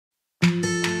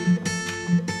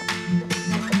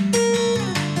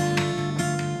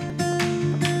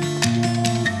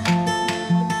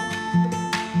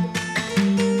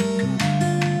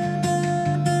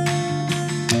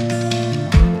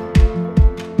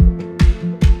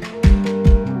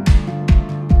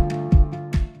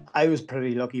I was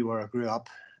pretty lucky where I grew up.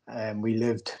 We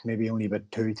lived maybe only about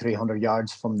 200-300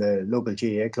 yards from the local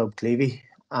GAA club, Clevie,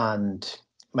 and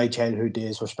my childhood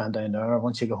days were spent down there.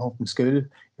 Once you go home from school,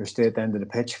 you're straight down to the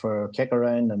pitch for a kick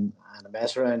around and a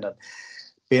mess around. And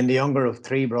being the younger of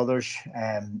three brothers,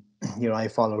 I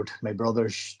followed my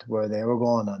brothers to where they were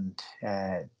going,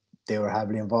 and they were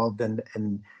heavily involved in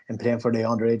playing for the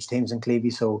underage teams in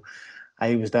Clevie. So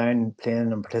I was down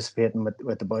playing and participating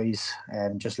with the boys,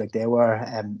 just like they were.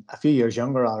 A few years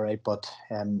younger, all right, but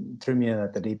threw me in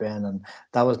at the deep end, and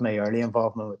that was my early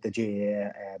involvement with the GAA.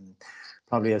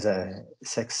 Probably as a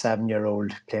 6-7 year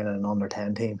old playing in an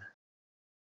under-10 team.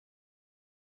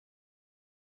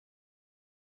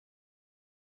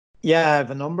 Yeah, I have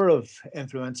a number of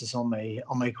influences on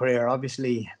my career.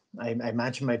 Obviously, I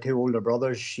mentioned my two older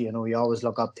brothers. You always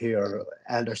look up to your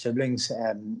elder siblings,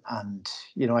 and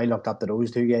I looked up to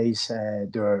those two guys.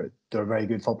 They're very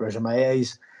good footballers in my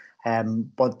eyes.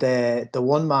 But the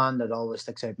one man that always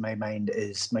sticks out in my mind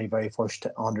is my very first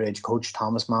underage coach,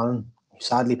 Thomas Mallon, who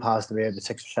sadly passed away about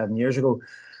 6 or 7 years ago.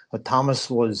 But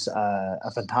Thomas was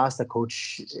a fantastic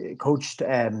coach. Coached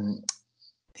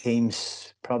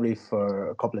teams probably for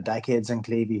a couple of decades in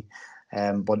Clevie,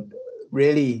 but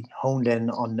really honed in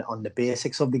on the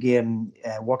basics of the game,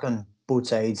 working both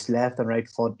sides, left and right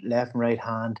foot, left and right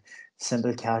hand,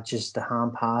 simple catches, the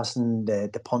hand passing,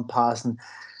 the punt passing,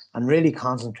 and really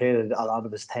concentrated a lot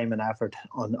of his time and effort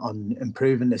on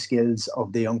improving the skills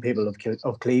of the young people of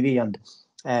Clevie.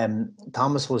 And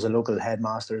Thomas was a local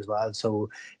headmaster as well, so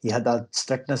he had that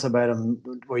strictness about him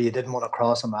where you didn't want to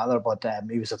cross him either. But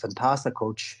he was a fantastic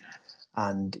coach,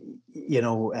 and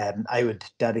I would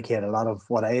dedicate a lot of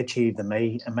what I achieved in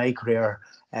my career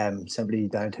simply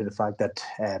down to the fact that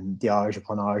the hours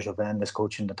upon hours of endless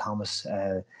coaching that Thomas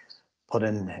put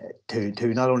in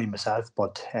to not only myself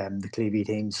but the Clevie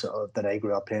teams that I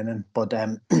grew up playing in. But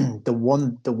the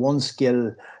one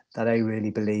skill that I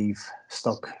really believe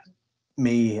stuck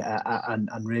me and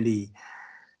really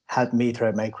helped me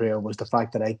throughout my career was the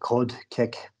fact that I could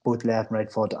kick both left and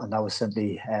right foot, and that was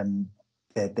simply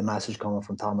the message coming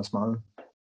from Thomas Mallon.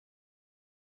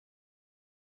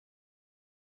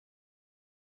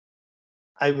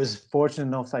 I was fortunate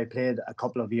enough. I played a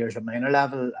couple of years at minor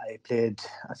level. I played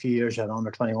a few years at under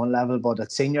 21 level, but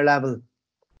at senior level,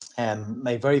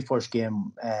 my very first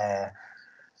game.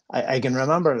 I can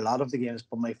remember a lot of the games,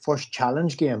 but my first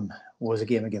challenge game was a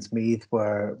game against Meath,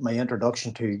 where my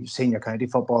introduction to senior county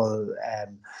football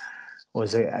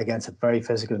was against a very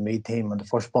physical Meath team. And the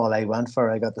first ball I went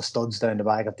for, I got the studs down the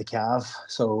back of the calf.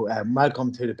 So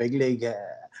welcome to the big league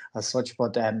as such.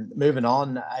 But moving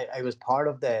on, I was part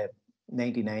of the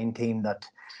 99 team that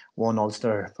won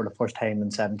Ulster for the first time in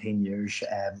 17 years.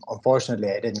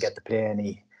 Unfortunately, I didn't get to play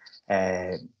any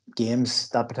games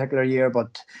that particular year,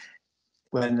 but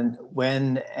when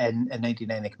in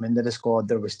 99 I came into the squad,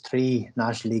 there was 3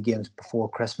 National League games before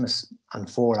Christmas and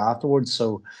 4 afterwards.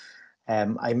 So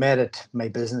I made it my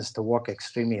business to work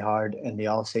extremely hard in the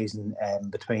off season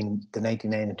between the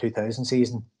 99 and 2000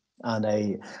 season. And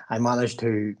I managed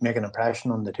to make an impression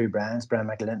on the two Brian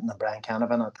McLinton and Brian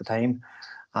Canavan at the time.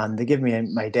 And they gave me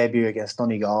my debut against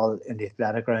Donegal in the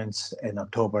Athletic Grounds in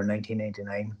October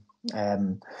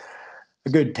 1999. A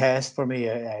good test for me,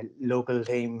 a local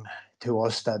team to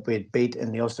us that we had beat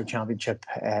in the Ulster Championship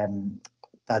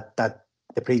that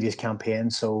the previous campaign.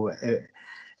 So it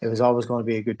was always going to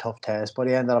be a good tough test. But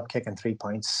he ended up kicking 3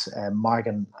 points,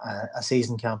 marking a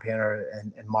season campaigner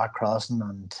in Mark Crossan.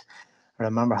 And I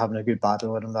remember having a good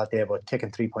battle with him that day, but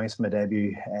kicking 3 points in my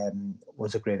debut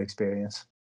was a great experience.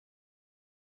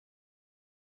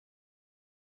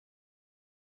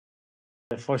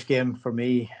 The first game for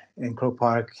me in Croke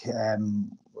Park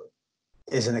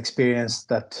is an experience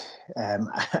that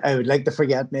I would like to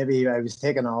forget. Maybe I was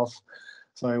taken off,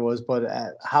 so I was, but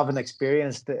having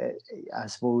experienced, I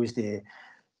suppose, the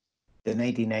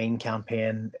 99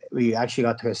 campaign, we actually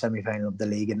got to a semi-final of the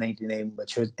league in 99,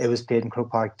 which it was played in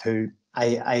Croke Park too.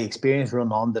 I experienced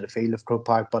running onto the field of Croke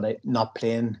Park, but not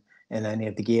playing in any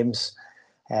of the games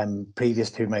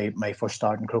previous to my first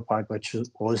start in Croke Park, which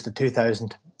was the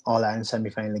 2000 All-Ireland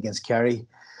semi-final against Kerry.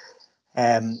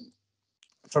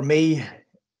 For me,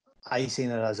 I seen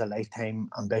it as a lifetime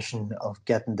ambition of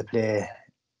getting to play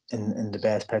in the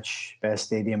best pitch, best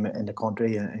stadium in the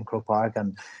country in Croke Park.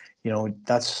 And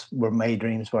that's where my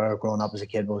dreams were growing up as a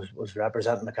kid, was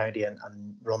representing the county and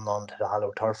running onto the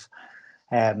hallowed turf.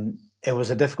 It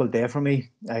was a difficult day for me.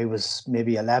 I was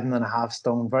maybe 11 and a half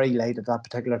stone, very light at that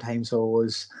particular time, so it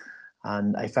was,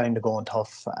 and I found it going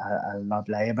tough. I'll not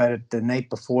lie about it. The night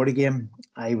before the game,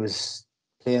 I was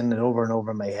playing it over and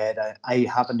over in my head. I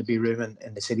happened to be rooming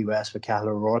in the City West with Cathal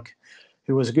O'Rourke,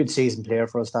 who was a good seasoned player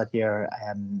for us that year,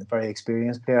 a very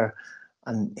experienced player.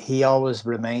 And he always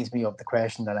reminds me of the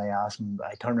question that I asked him.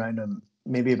 I turned around to him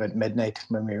maybe about midnight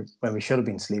when we should have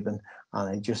been sleeping, and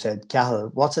I just said,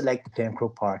 "Cahill, what's it like to play in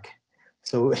Croke Park?"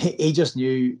 So he just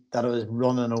knew that it was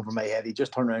running over my head. He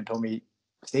just turned around and told me,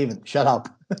 "Stephen, shut up,"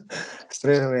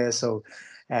 straight away. So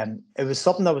it was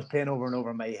something that was playing over and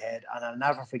over in my head, and I'll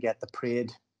never forget the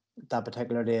parade that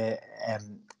particular day.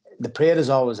 The parade is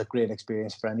always a great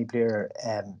experience for any player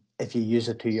if you use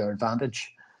it to your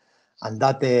advantage. And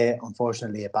that day,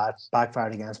 unfortunately, it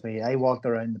backfired against me. I walked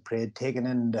around the parade, taking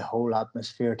in the whole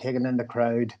atmosphere, taking in the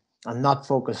crowd, and not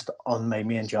focused on my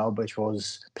main job, which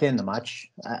was playing the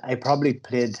match. I probably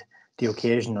played the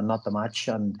occasion and not the match.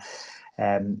 And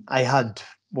I had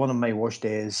one of my worst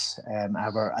days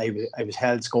ever. I was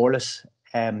held scoreless.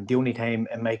 The only time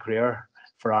in my career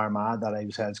for Armagh that I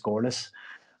was held scoreless,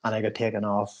 and I got taken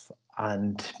off.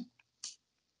 And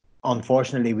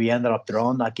unfortunately, we ended up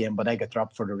drawing that game, but I got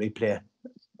dropped for the replay.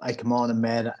 I come on and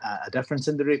made a difference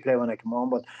in the replay when I come on,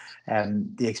 but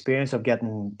the experience of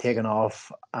getting taken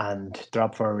off and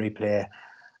dropped for a replay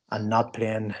and not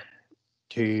playing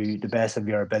to the best of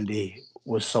your ability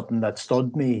was something that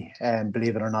stood me,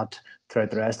 believe it or not, throughout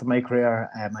the rest of my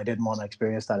career. I didn't want to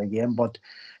experience that again, but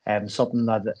something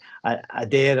that a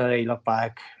day that I look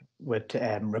back with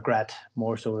regret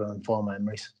more so than fond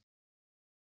memories.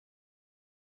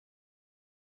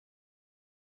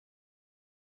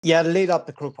 Yeah, the lead up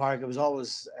to Croke Park, it was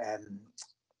always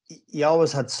you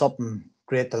always had something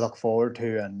great to look forward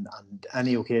to, and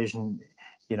any occasion,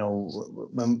 you know,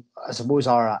 when I suppose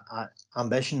our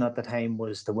ambition at the time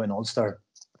was to win Ulster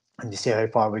and to see how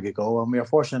far we could go, and we were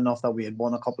fortunate enough that we had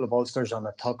won a couple of Ulsters, and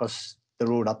it took us the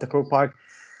road up to Croke Park.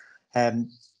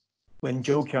 When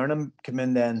Joe Kiernan came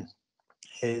in, then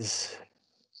his,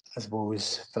 I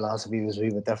suppose, philosophy was a wee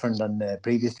bit different than the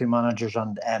previous two managers,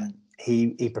 and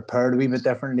he prepared a wee bit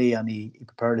differently, and he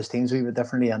prepared his teams a wee bit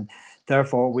differently, and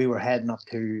therefore we were heading up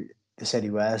to the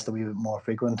City West a wee bit more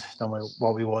frequent than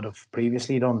what we would have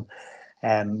previously done.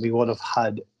 We would have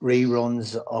had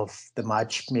reruns of the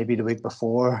match maybe the week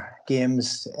before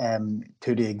games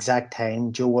to the exact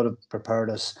time. Joe would have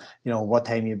prepared us, what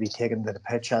time you'd be taken to the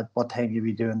pitch at, what time you'd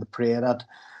be doing the parade at,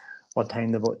 what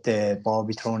time the ball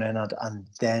be thrown in at, and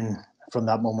then from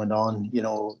that moment on,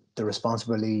 the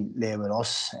responsibility lay with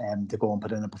us to go and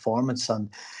put in a performance. And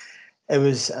it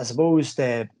was, I suppose,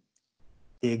 the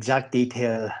exact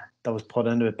detail that was put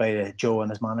into it by Joe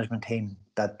and his management team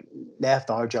that left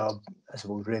our job, I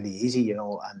suppose, really easy,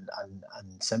 and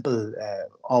simple.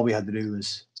 All we had to do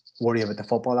was worry about the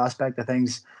football aspect of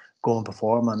things, go and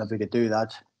perform, and if we could do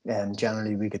that,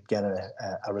 generally we could get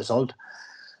a result.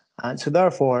 And so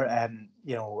therefore, a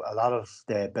lot of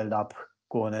the build-up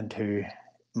going into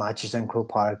matches in Croke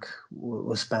Park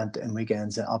was spent in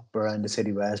weekends up around the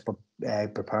City West, but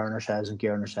preparing ourselves and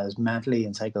gearing ourselves mentally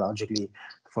and psychologically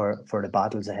for the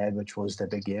battles ahead, which was the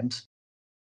big games.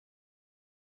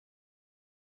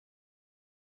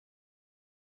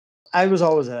 I was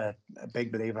always a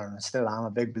big believer, and still am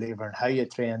a big believer, in how you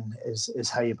train is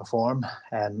how you perform.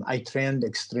 I trained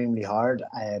extremely hard.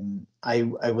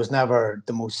 I was never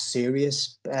the most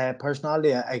serious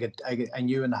personality. I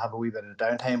knew when to have a wee bit of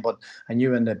downtime, but I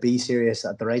knew when to be serious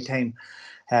at the right time.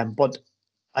 But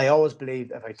I always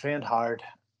believed if I trained hard,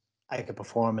 I could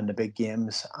perform in the big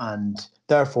games, and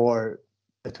therefore,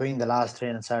 between the last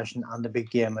training session and the big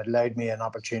game, it allowed me an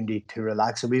opportunity to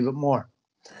relax a wee bit more.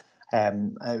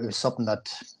 It was something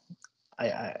that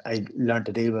I learned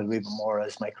to deal with a wee bit more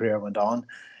as my career went on.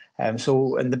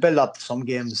 So in the build up to some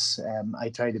games, I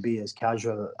tried to be as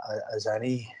casual as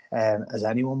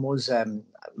anyone was.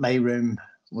 My room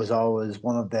was always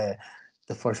one of the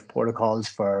first protocols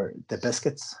for the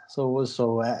biscuits. So it was,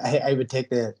 I would take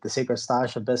the secret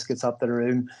stash of biscuits up to the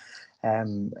room,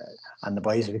 and the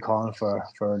boys would be calling for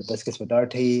the biscuits with their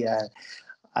tea.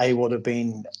 I would have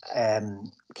been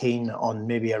keen on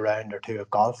maybe a round or two of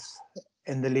golf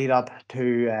in the lead up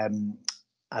to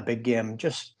a big game.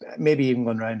 Just maybe even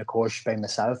going around the course by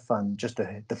myself, and just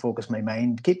to focus my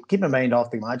mind, keep my mind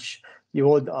off the match. You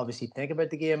would obviously think about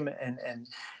the game in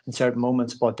certain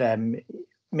moments, but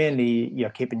mainly you're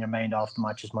keeping your mind off the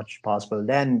match as much as possible.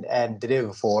 Then the day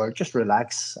before, just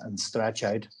relax and stretch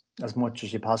out as much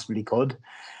as you possibly could.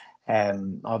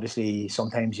 Obviously,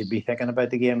 sometimes you'd be thinking about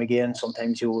the game again.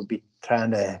 Sometimes you would be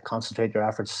trying to concentrate your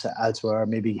efforts elsewhere,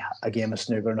 maybe a game of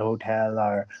snooker in a hotel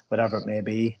or whatever it may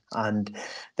be. And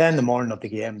then the morning of the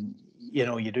game,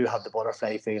 you do have the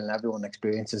butterfly feeling. Everyone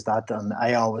experiences that. And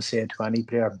I always say to any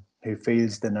player who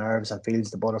feels the nerves and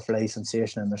feels the butterfly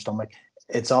sensation in their stomach,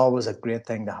 it's always a great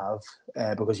thing to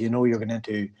have, because you're going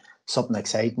into something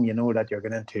exciting. You know that you're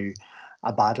going into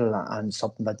a battle and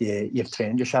something that you've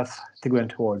trained yourself to go in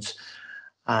towards.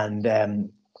 And I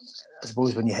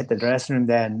suppose when you hit the dressing room,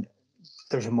 then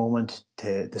there's a moment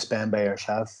to spend by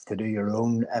yourself, to do your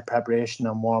own preparation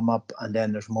and warm up, and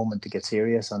then there's a moment to get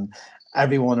serious. And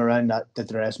everyone around the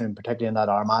dressing room, particularly in that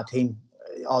Armagh team,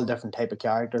 all different type of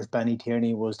characters. Benny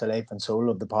Tierney was the life and soul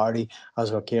of the party,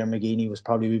 as where Kieran McGeeney was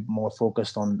probably more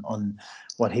focused on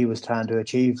what he was trying to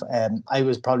achieve. I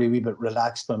was probably a wee bit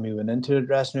relaxed when we went into the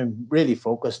dressing room, really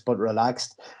focused but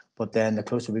relaxed. But then the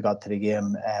closer we got to the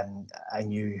game, I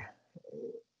knew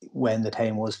when the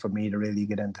time was for me to really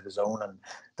get into the zone, and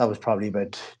that was probably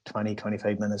about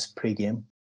 20-25 minutes pre-game.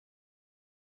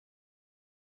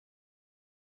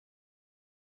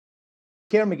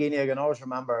 Kieran McGeeney, I can always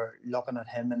remember looking at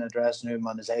him in the dressing room,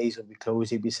 and his eyes would be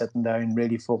closed. He'd be sitting down,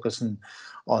 really focusing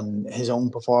on his own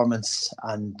performance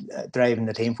and driving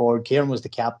the team forward. Kieran was the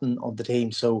captain of the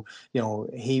team, so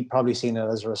he probably seen it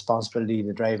as a responsibility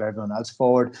to drive everyone else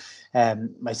forward.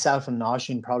 Myself and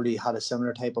Nosheen probably had a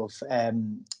similar type of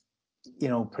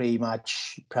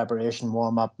pre-match preparation,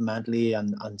 warm up mentally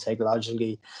and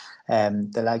psychologically.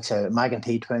 The likes of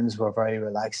McEntee twins were very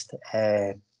relaxed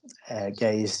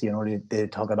guys. They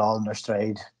took it all in their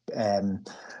stride.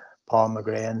 Paul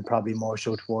McGrain probably more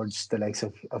so towards the likes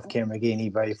of Kieran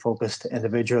McGeeney, very focused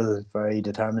individual, very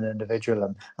determined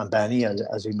individual, and Benny,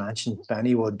 as we mentioned,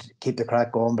 Benny would keep the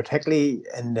crack going, particularly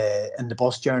in the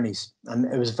bus journeys. And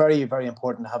it was very, very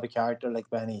important to have a character like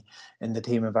Benny in the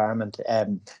team environment.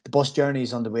 The bus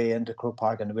journeys on the way into Croke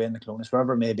Park and the way into Clones,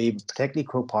 wherever it may be, particularly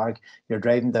Croke Park, you're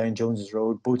driving down Jones's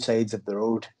Road, both sides of the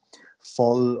road,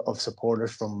 full of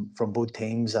supporters from both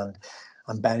teams, and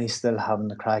Benny still having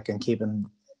the crack and keeping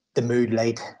the mood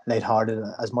light-hearted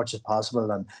as much as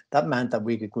possible, and that meant that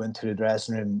we could go into the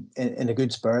dressing room in a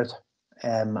good spirit.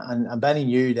 And Benny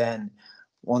knew then,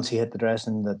 once he hit the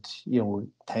dressing, that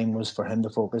time was for him to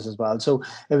focus as well. So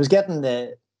it was getting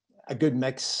a good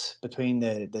mix between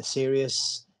the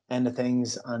serious end of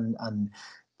things and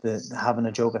the having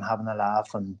a joke and having a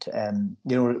laugh. And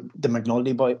the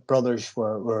McNulty brothers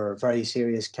were very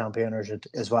serious campaigners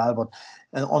as well, but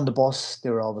on the bus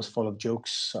they were always full of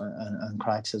jokes and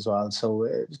cracks as well. So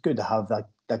it was good to have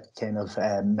that kind of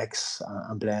mix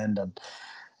and blend.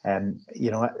 And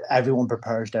everyone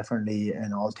prepares differently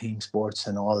in all team sports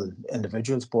and all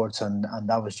individual sports, and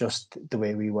that was just the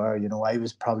way we were. I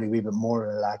was probably a wee bit more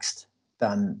relaxed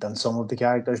than some of the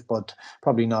characters, but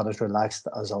probably not as relaxed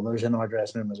as others in our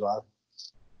dressing room as well.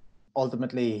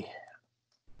 Ultimately,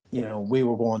 we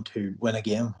were going to win a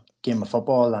game of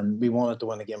football, and we wanted to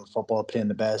win a game of football playing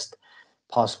the best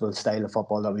possible style of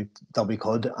football that we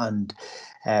could, and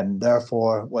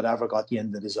therefore whatever got you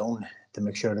into the zone to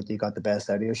make sure that you got the best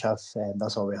out of yourself,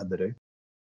 that's all we had to do.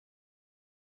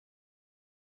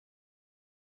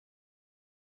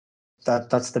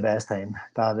 That's the best time.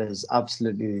 That is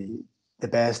absolutely the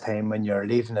best time, when you're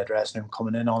leaving the dressing room,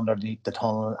 coming in underneath the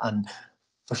tunnel. And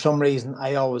for some reason,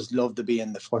 I always loved to be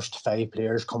in the first 5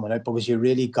 players coming out, because you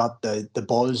really got the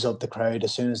buzz of the crowd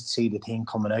as soon as you see the team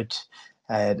coming out.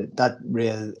 That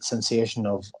real sensation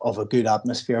of a good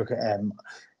atmosphere.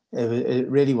 It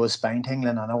really was spine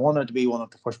tingling, and I wanted to be one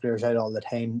of the first players out all the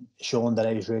time, showing that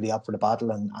I was really up for the battle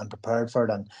and prepared for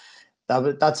it. And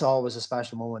that's always a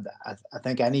special moment. I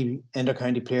think any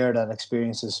inter-county player that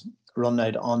experiences running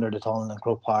out under the tunnel in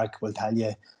Croke Park will tell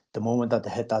you, the moment that they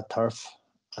hit that turf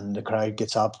and the crowd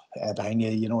gets up behind you,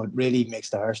 it really makes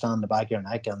the hair stand on the back of your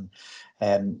neck, and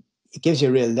it gives you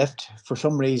a real lift. For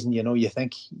some reason, you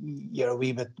think you're a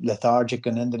wee bit lethargic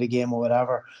going into the game or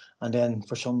whatever, and then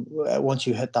once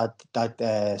you hit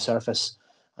that surface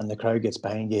and the crowd gets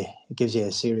behind you, it gives you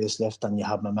a serious lift, and you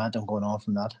have momentum going on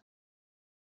from that.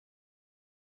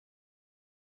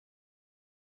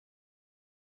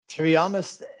 To be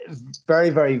honest, very,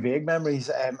 very vague memories.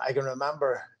 I can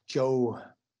remember Joe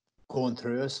going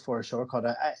through us for a shortcut.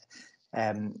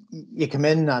 You come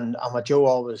in, and what Joe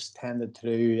always tended to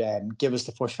do, give us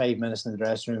the first 5 minutes in the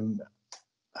dressing room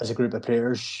as a group of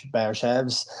players by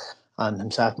ourselves, and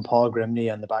himself and Paul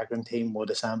Grimney and the backroom team would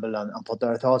assemble and put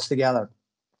their thoughts together.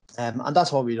 And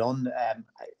that's what we done.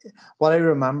 What I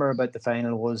remember about the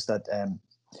final was that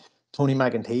Tony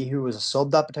McEntee, who was a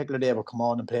sub that particular day, would come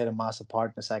on and played a massive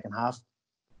part in the second half.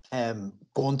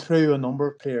 Going through a number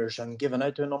of players and giving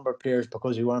out to a number of players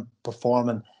because we weren't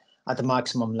performing at the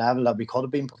maximum level that we could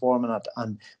have been performing at.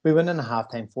 And we went in at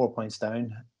halftime 4 points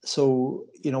down. So,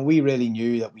 we really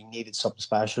knew that we needed something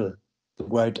special to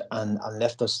go out and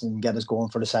lift us and get us going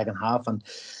for the second half.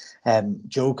 And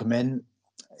Joe came in.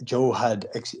 Joe had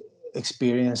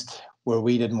experienced where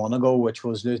we didn't want to go, which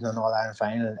was losing an All-Ireland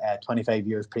final 25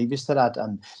 years previous to that.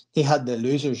 And he had the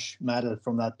loser's medal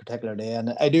from that particular day.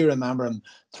 And I do remember him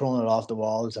throwing it off the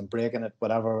walls and breaking it,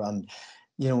 whatever. And,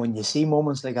 you know, when you see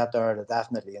moments like that there, that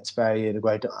definitely inspire you to go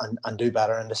out and do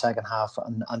better in the second half.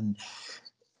 And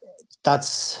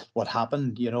that's what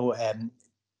happened, you know.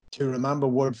 To remember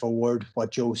word for word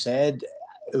what Joe said,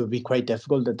 it would be quite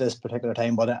difficult at this particular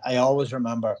time. But I always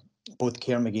remember both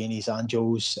Kieran McGeeney's and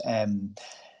Joe's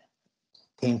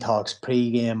team talks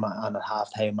pre-game and at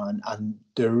halftime, and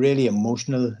they're really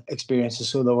emotional experiences.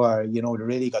 So they were, you know, they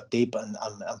really got deep and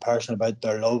personal about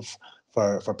their love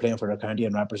for playing for their county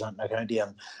and representing their county,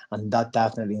 and that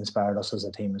definitely inspired us as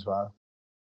a team as well.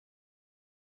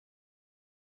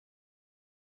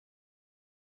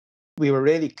 We were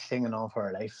really clinging on for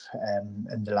our life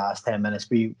in the last 10 minutes.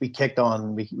 We kicked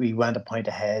on, we went a point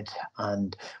ahead,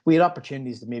 and we had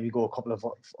opportunities to maybe go a couple of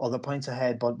other points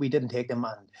ahead, but we didn't take them.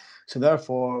 And so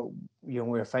therefore, you know,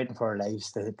 we were fighting for our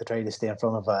lives to try to stay in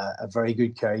front of a very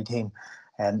good Kerry team.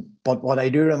 But what I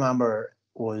do remember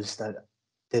was that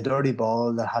the dirty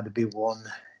ball that had to be won,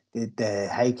 the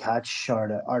high catch or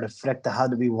the flick that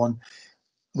had to be won,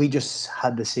 we just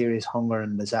had the serious hunger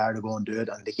and desire to go and do it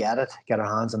and to get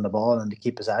our hands on the ball and to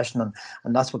keep possession,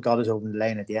 and that's what got us over the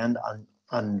line at the end.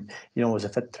 And you know, it was a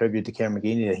fit tribute to Kieran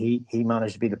McGeeney that he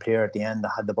managed to be the player at the end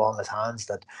that had the ball in his hands,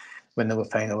 that when the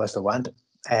final whistle went.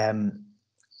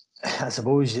 I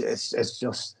suppose it's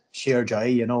just sheer joy,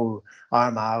 you know.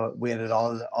 Armagh waited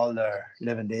all their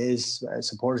living days.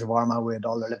 Supporters of Armagh waited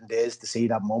all their living days to see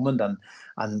that moment,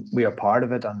 and we are part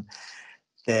of it. And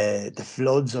the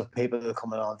floods of people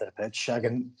coming onto the pitch.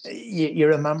 You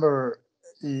remember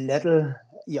little.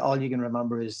 All you can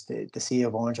remember is the sea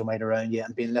of orange and white around you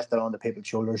and being lifted on the people's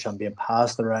shoulders and being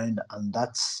passed around, and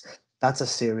that's a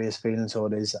serious feeling. So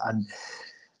it is. And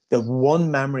the one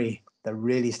memory that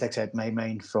really sticks out in my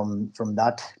mind from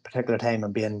that particular time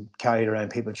and being carried around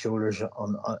people's shoulders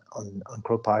on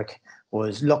Croke Park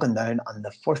was looking down, and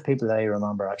the first people that I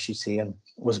remember actually seeing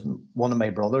was one of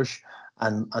my brothers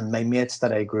and my mates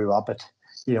that I grew up at.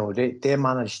 You know, they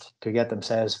managed to get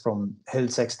themselves from Hill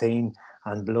 16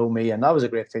 and below me, and that was a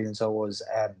great feeling. So it was,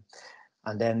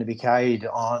 and then to be carried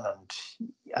on, and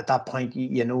at that point,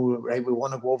 you know, right, we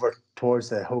want to go over towards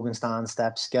the Hogan stand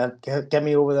steps, get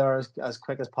me over there as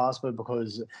quick as possible,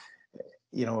 because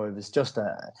you know, it was just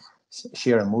a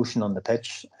sheer emotion on the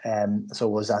pitch. So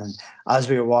it was, and as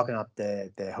we were walking up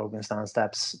the Hogan stand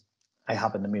steps, I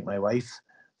happened to meet my wife.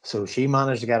 So she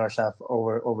managed to get herself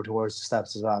over towards the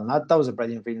steps as well. And that was a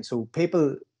brilliant feeling. So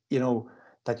people, you know,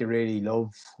 that you really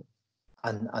love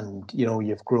and you know,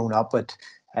 you've grown up with,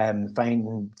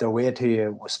 finding their way to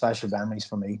you was special memories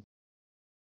for me.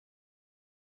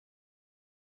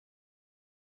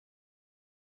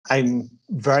 I'm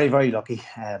very, very lucky.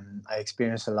 I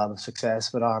experienced a lot of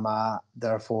success with Armagh.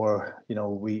 Therefore, you know,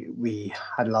 we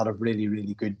had a lot of really,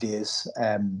 really good days.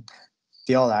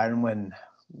 The All Ireland win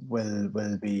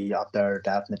will be up there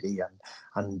definitely,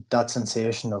 and that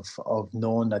sensation of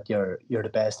knowing that you're the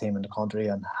best team in the country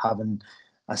and having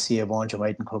a sea of orange and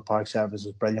white in Croke Park service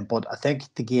was brilliant. But I think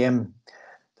the game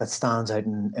that stands out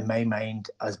in my mind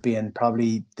as being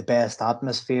probably the best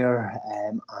atmosphere,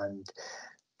 and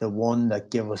the one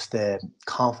that gave us the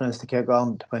confidence to kick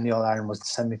on to win the All Ireland was the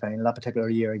semi final that particular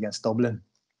year against Dublin.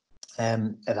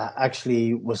 It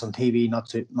actually was on TV not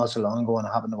so long ago, and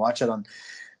I happened to watch it. And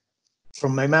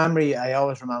from my memory, I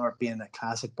always remember it being a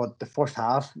classic. But the first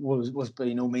half was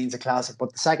by no means a classic.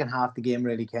 But the second half, the game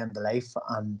really came to life.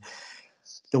 And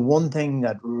the one thing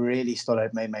that really stood out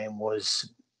in my mind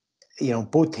was, you know,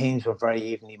 both teams were very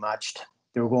evenly matched.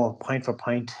 They were going point for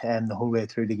point the whole way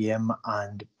through the game.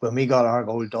 And when we got our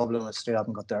goal, Dublin went straight up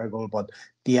and got their goal. But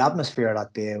the atmosphere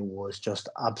that day was just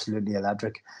absolutely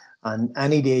electric. And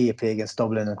any day you play against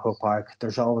Dublin and Croke Park,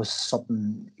 there's always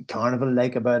something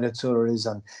carnival-like about it. So there is.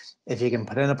 And if you can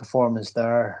put in a performance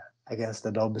there against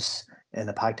the Dubs in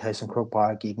a packed house in Croke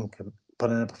Park, you can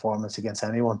put in a performance against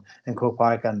anyone in Croke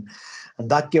Park. And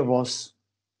that gave us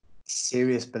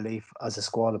serious belief as a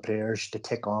squad of players to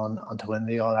kick on and to win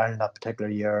the All Ireland that particular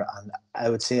year. And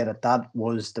I would say that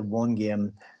was the one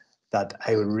game that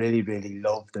I would really, really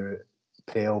love to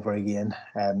play over again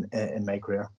in my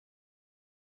career.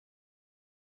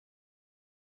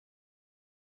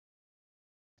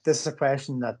 This is a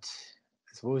question that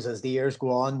I suppose as the years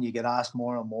go on, you get asked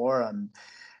more and more. And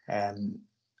um,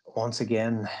 once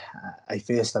again, I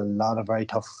faced a lot of very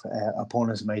tough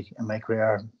opponents in my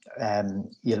career.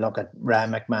 You look at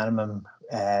Ryan McManaman,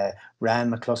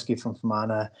 Ryan McCluskey from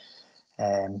Fermanagh,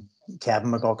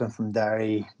 Kevin McGuckin from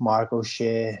Derry, Mark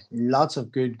O'Shea, lots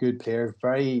of good players,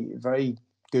 very, very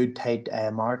good tight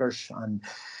markers and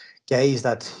guys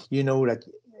that that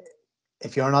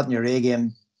if you're not in your A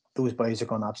game, those boys are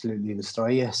going to absolutely destroy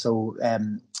you. So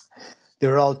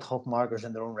they're all tough markers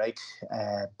in their own right.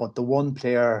 But the one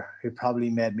player who probably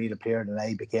made me the player that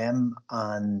I became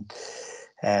and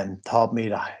taught me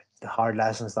the hard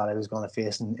lessons that I was going to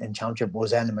face in championship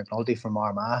was Enda McNulty from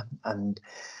Armagh. And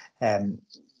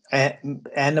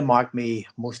Enda marked me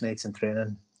most nights in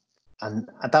training. And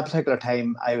at that particular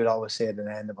time, I would always say that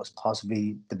Enda was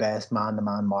possibly the best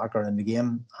man-to-man marker in the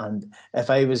game. And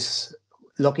if I was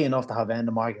lucky enough to have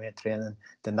Enda marking me in training,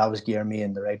 then that was gearing me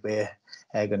in the right way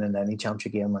going into any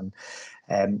championship game.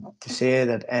 And to say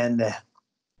that Enda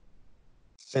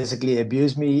physically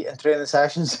abused me in training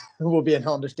sessions will be an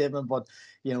understatement, but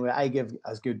I give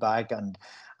as good back, and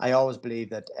I always believe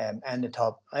that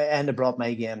Enda brought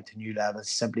my game to new levels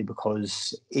simply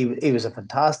because he was a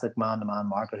fantastic man-to-man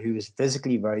marker who was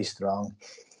physically very strong.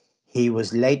 He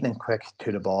was lightning quick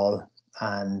to the ball,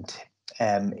 and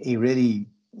he really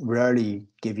rarely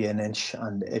give you an inch.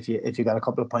 And if you got a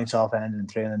couple of points off Enda in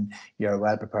training, you're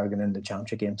well prepared going into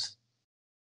championship games.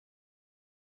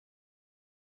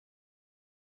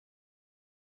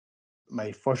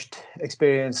 My first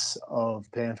experience of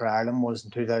playing for Ireland was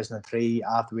in 2003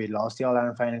 after we lost the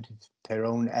All-Ireland final to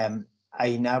Tyrone.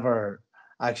 I never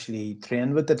actually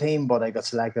trained with the team, but I got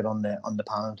selected on the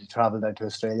panel to travel down to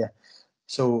Australia.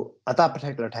 So at that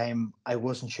particular time, I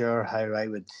wasn't sure how I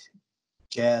would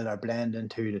gel or blend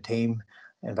into the team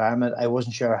environment. I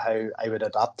wasn't sure how I would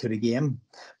adapt to the game.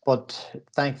 But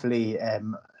thankfully,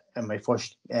 in my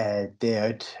first day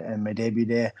out, in my debut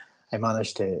day, I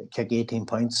managed to kick 18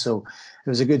 points. So it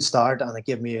was a good start, and it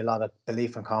gave me a lot of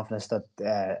belief and confidence that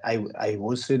I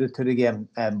was suited to the game.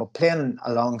 But playing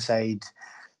alongside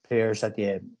players that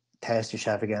you test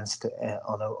yourself against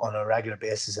on a regular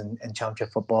basis in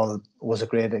championship football was a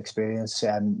great experience.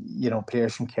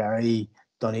 Players from Kerry,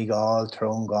 Donegal,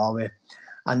 Tyrone, Galway,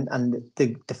 and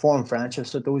the form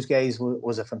friendships with those guys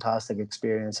was a fantastic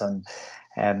experience, and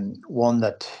one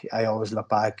that I always look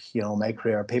back. My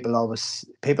career, people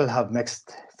have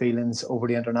mixed feelings over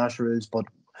the international rules, but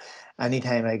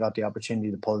anytime I got the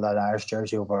opportunity to pull that Irish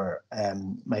jersey over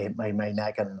my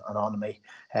neck and onto me,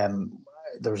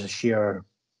 there was a sheer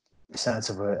sense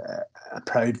of a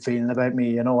proud feeling about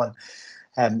me,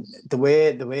 and the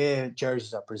way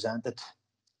jerseys are presented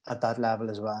at that level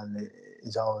as well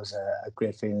is always a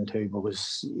great feeling too,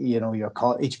 because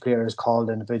each player is called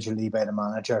individually by the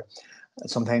manager.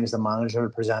 Sometimes the manager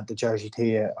will present the jersey to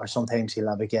you, or sometimes he'll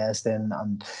have a guest in.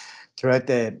 And throughout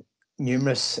the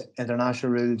numerous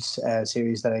international rules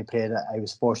series that I played, I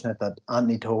was fortunate that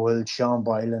Anthony Tohill, Sean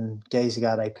Boylan, guys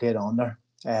that I played under,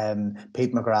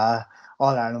 Pete McGrath,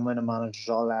 all Ireland winning managers,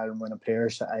 all Ireland winning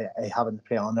players I happened to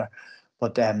play under.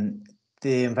 But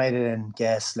they invited in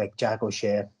guests like Jack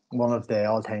O'Shea, one of the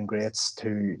all-time greats,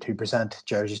 to present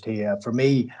jerseys to you. For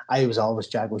me, I was always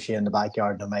Jack O'Shea in the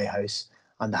backyard of my house,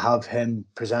 and to have him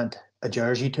present a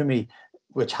jersey to me,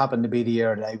 which happened to be the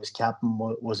year that I was captain,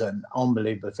 was an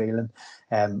unbelievable feeling.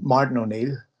 Martin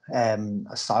O'Neill,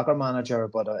 a soccer manager,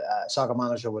 but a soccer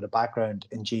manager with a background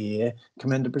in GAA,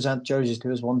 come in to present jerseys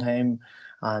to us one time,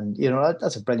 and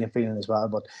that's a brilliant feeling as well.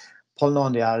 But pulling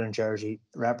on the Ireland jersey,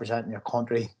 representing your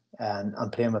country,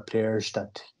 and playing with players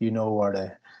that are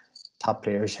the top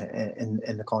players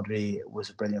in the country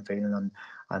was a brilliant feeling.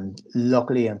 And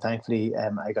luckily and thankfully,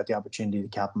 I got the opportunity to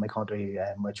captain my country,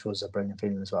 which was a brilliant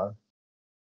feeling as well.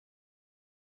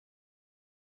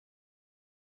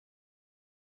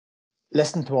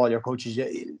 Listen to all your coaches.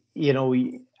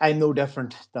 I'm no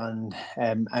different than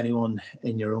anyone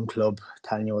in your own club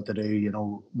telling you what to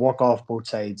do. Work off both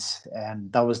sides.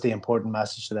 And that was the important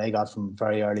message that I got from a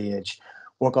very early age.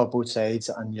 Work off both sides,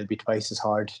 and you'll be twice as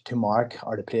hard to mark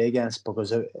or to play against,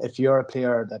 because if you're a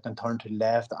player that can turn to the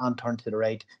left and turn to the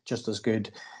right just as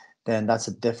good, then that's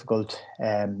a difficult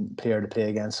player to play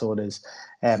against. So it is.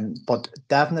 But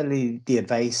definitely the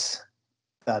advice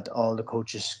that all the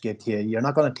coaches give to you, you're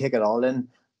not going to take it all in,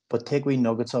 but take wee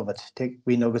nuggets of it. Take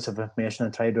wee nuggets of information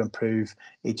and try to improve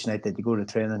each night that you go to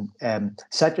training.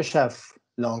 Set yourself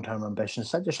long-term ambitions.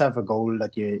 Set yourself a goal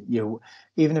that you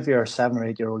even if you're a 7 or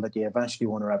 8 year old, that you eventually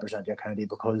want to represent your county,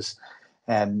 because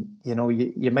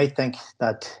you might think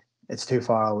that it's too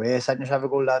far away, setting yourself a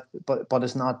goal, but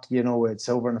it's not. It's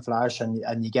over in a flash,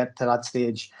 and you get to that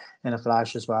stage in a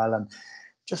flash as well. And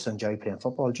just enjoy playing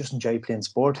football, just enjoy playing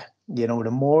sport. The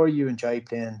more you enjoy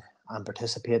playing and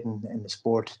participating in the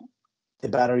sport, the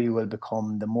better you will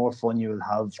become, the more fun you will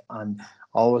have, and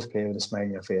always play with a smile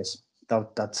on your face.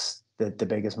 That's the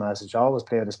biggest message. Always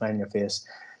play with a smile on your face.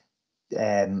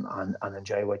 and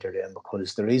enjoy what you're doing,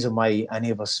 because the reason why any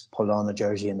of us pulled on a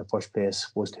jersey in the first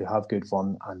place was to have good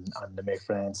fun and to make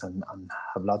friends and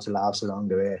have lots of laughs along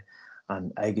the way.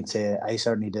 And I can say I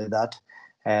certainly did that.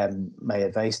 My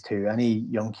advice to any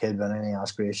young kid with any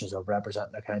aspirations of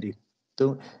representing a county: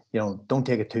 don't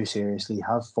take it too seriously.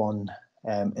 Have fun,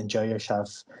 enjoy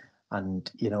yourself, and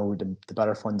the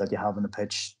better fun that you have on the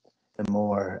pitch, the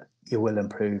more you will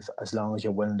improve, as long as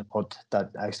you're willing to put that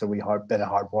extra wee bit of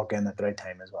hard work in at the right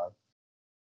time as well.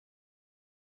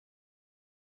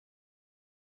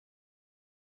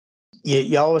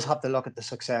 You always have to look at the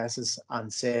successes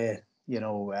and say, you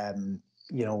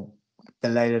know,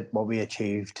 delighted what we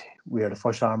achieved. We are the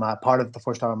first Armagh, part of the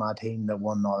first Armagh team that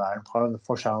won All Ireland, part of the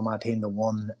first Armagh team that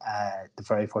won the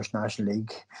very first National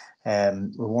League.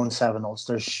 We won 7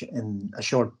 Ulsters in a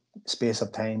short space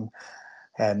of time.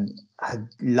 Had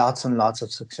lots and lots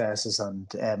of successes, and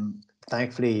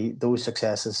thankfully those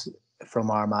successes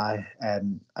from Armagh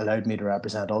allowed me to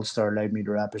represent Ulster, allowed me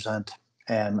to represent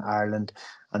Ireland,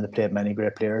 and to play many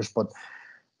great players. But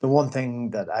the one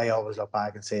thing that I always look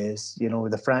back and say is,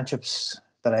 the friendships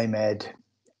that I made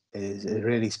is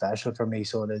really special for me.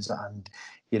 So it is, and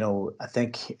I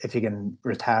think if you can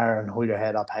retire and hold your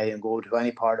head up high and go to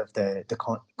any part of the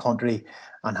country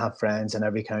and have friends in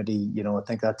every county, I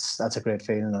think that's a great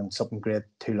feeling and something great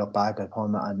to look back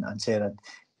upon and say that,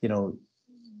 you know,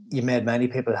 you made many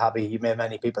people happy. You made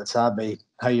many people sad by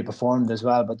how you performed as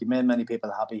well, but you made many people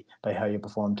happy by how you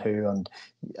performed too. And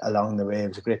along the way, it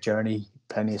was a great journey,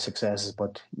 plenty of successes,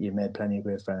 but you made plenty of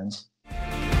great friends.